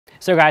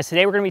So guys,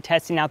 today we're going to be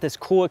testing out this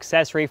cool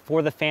accessory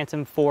for the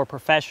Phantom 4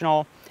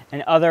 Professional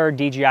and other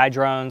DJI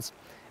drones.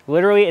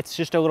 Literally, it's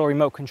just a little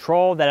remote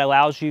control that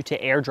allows you to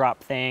airdrop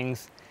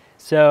things.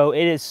 So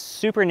it is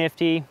super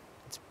nifty.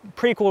 It's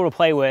pretty cool to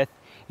play with.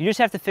 You just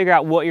have to figure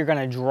out what you're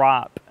going to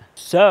drop.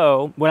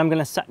 So what I'm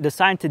going to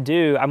decide to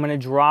do, I'm going to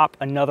drop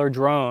another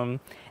drone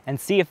and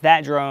see if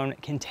that drone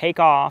can take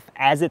off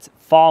as it's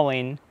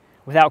falling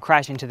without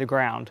crashing to the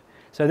ground.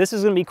 So this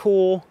is going to be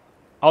cool,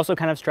 also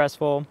kind of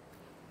stressful,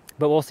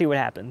 but we'll see what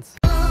happens.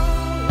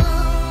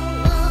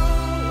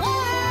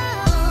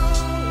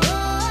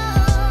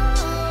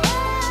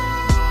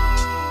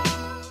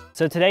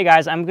 So today,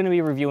 guys, I'm going to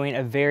be reviewing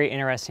a very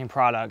interesting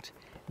product.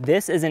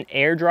 This is an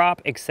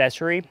airdrop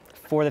accessory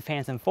for the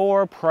Phantom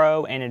 4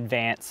 Pro and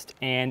Advanced,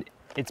 and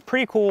it's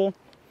pretty cool.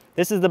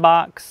 This is the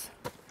box,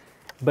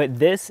 but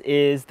this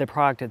is the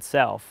product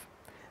itself.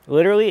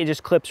 Literally, it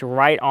just clips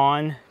right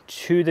on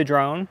to the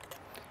drone,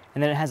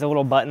 and then it has a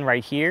little button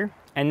right here.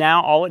 And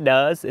now all it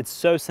does, it's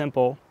so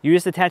simple. You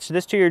just attach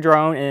this to your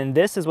drone and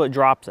this is what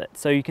drops it.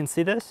 So you can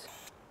see this.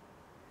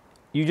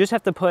 You just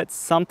have to put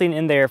something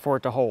in there for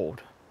it to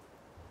hold.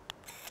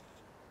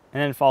 And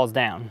then it falls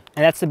down.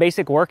 And that's the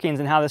basic workings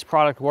and how this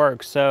product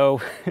works. So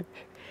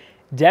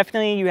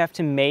definitely you have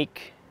to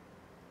make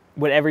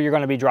whatever you're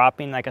gonna be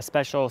dropping, like a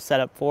special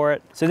setup for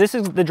it. So this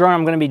is the drone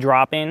I'm gonna be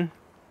dropping.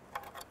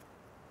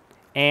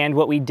 And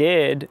what we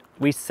did,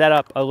 we set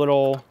up a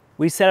little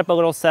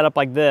setup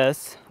like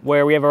this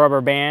where we have a rubber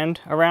band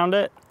around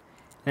it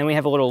and then we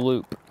have a little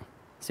loop.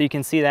 So you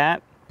can see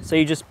that. So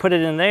you just put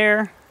it in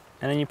there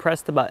and then you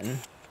press the button.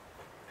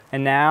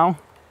 And now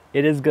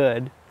it is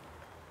good.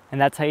 And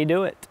that's how you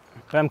do it.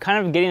 But I'm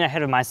kind of getting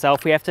ahead of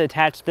myself. We have to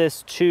attach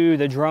this to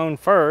the drone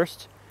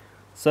first.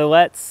 So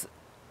let's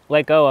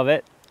let go of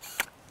it.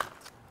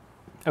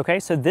 Okay,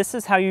 so this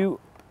is how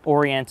you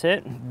orient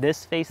it.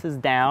 This faces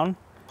down.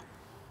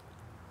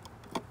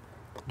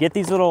 Get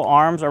these little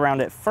arms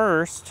around it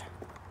first,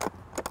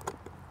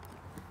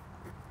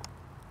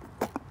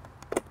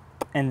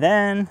 and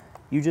then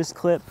you just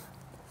clip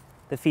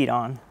the feet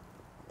on.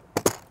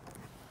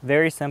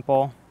 Very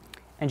simple.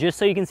 And just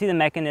so you can see the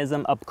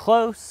mechanism up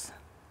close,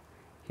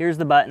 here's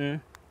the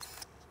button.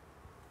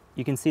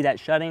 You can see that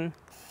shutting.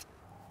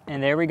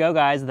 And there we go,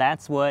 guys.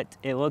 That's what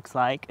it looks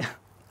like.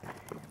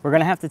 We're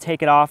gonna have to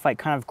take it off like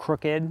kind of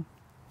crooked,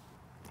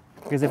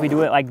 because if we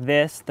do it like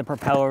this, the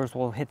propellers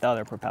will hit the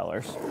other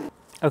propellers.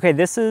 Okay,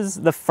 this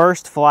is the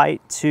first flight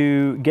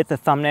to get the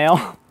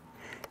thumbnail.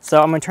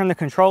 So I'm gonna turn the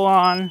control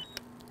on.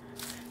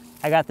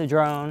 I got the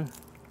drone.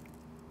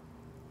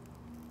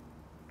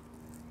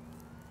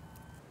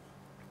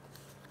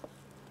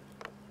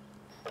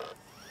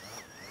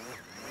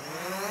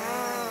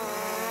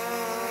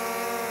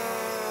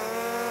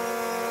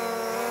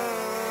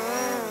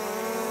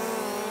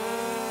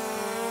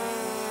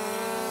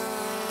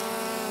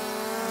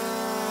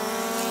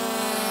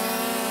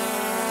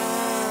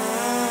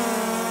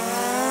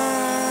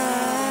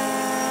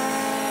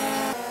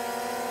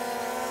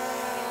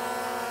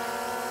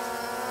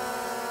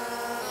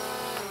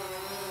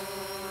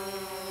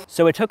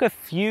 So it took a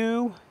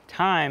few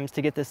times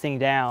to get this thing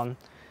down.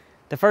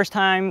 The first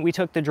time we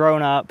took the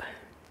drone up,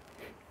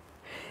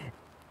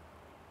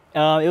 it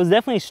was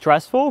definitely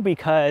stressful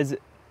because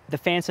the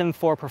Phantom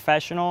 4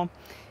 Professional,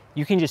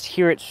 you can just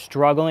hear it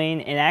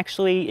struggling, and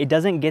actually it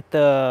doesn't get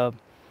the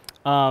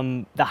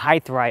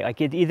height right. Like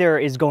it either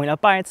is going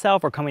up by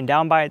itself or coming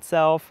down by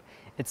itself.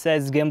 It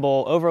says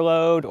gimbal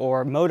overload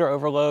or motor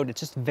overload. It's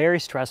just very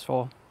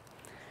stressful.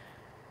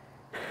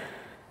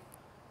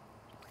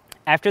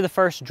 After the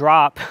first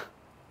drop,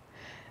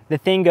 the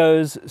thing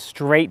goes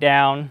straight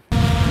down.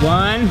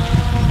 1,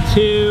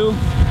 2,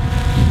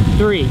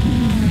 3.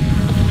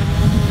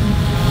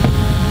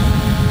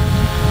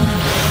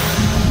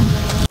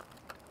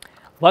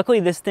 Luckily,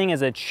 this thing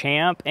is a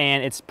champ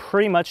and it's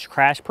pretty much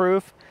crash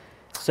proof.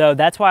 So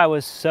that's why I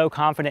was so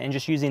confident in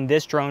just using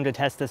this drone to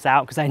test this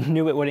out, because I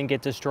knew it wouldn't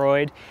get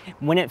destroyed.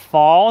 When it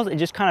falls, it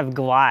just kind of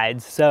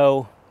glides.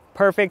 So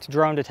perfect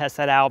drone to test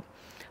that out.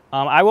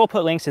 I will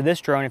put links to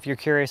this drone if you're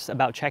curious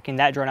about checking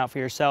that drone out for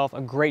yourself.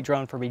 A great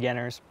drone for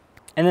beginners.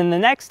 And then the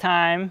next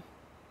time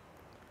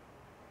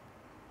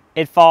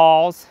it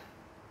falls,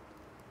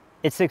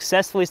 it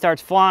successfully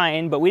starts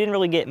flying, but we didn't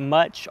really get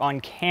much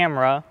on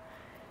camera.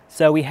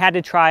 So we had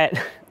to try it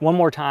one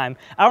more time.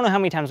 I don't know how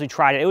many times we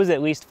tried it. It was at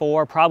least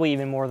 4, probably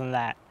even more than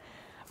that.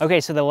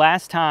 Okay, so the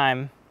last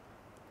time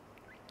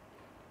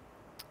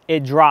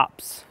it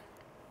drops.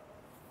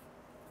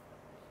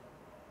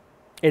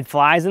 It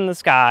flies in the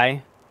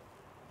sky.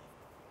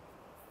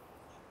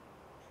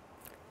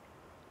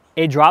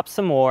 It drops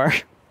some more.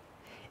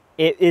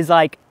 It is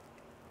like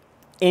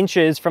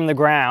inches from the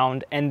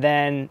ground, and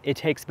then it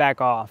takes back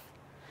off.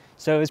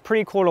 So it was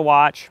pretty cool to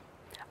watch.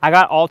 I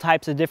got all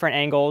types of different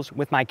angles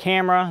with my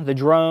camera, the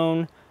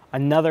drone,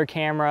 another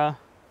camera.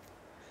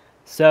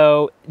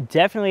 So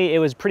definitely it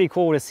was pretty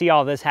cool to see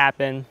all this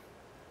happen.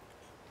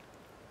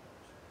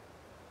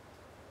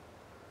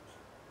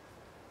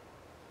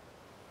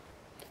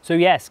 So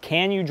yes,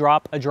 can you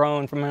drop a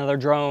drone from another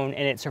drone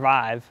and it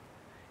survive?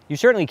 You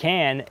certainly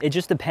can. It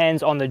just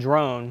depends on the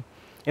drone.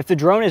 If the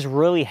drone is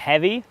really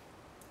heavy,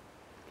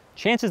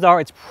 chances are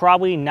it's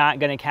probably not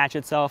going to catch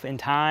itself in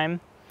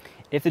time.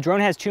 If the drone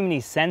has too many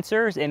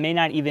sensors, it may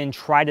not even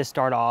try to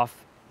start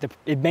off.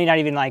 It may not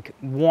even like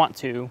want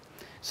to.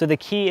 So the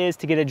key is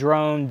to get a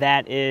drone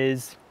that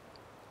is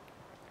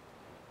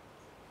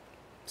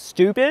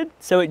stupid,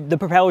 so the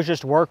propellers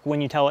just work when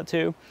you tell it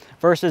to,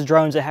 versus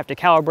drones that have to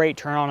calibrate,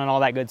 turn on, and all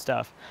that good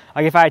stuff.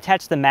 Like if I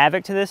attach the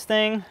Mavic to this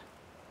thing,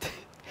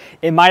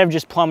 it might have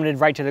just plummeted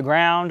right to the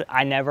ground.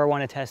 I never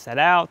want to test that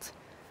out.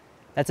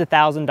 That's a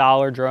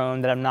 $1,000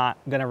 drone that I'm not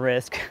gonna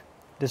risk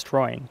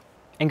destroying.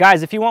 And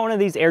guys, if you want one of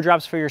these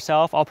airdrops for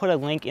yourself, I'll put a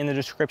link in the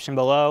description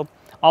below.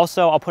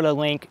 Also, I'll put a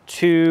link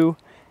to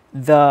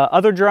the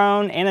other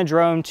drone and a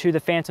drone to the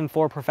Phantom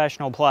 4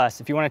 Professional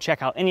Plus. If you want to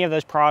check out any of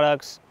those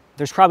products,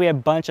 there's probably a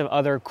bunch of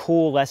other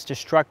cool, less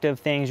destructive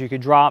things you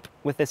could drop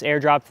with this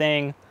airdrop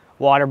thing.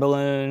 Water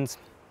balloons,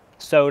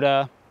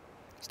 soda,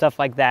 stuff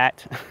like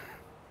that.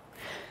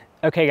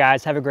 Okay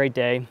guys, have a great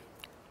day.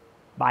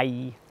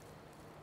 Bye.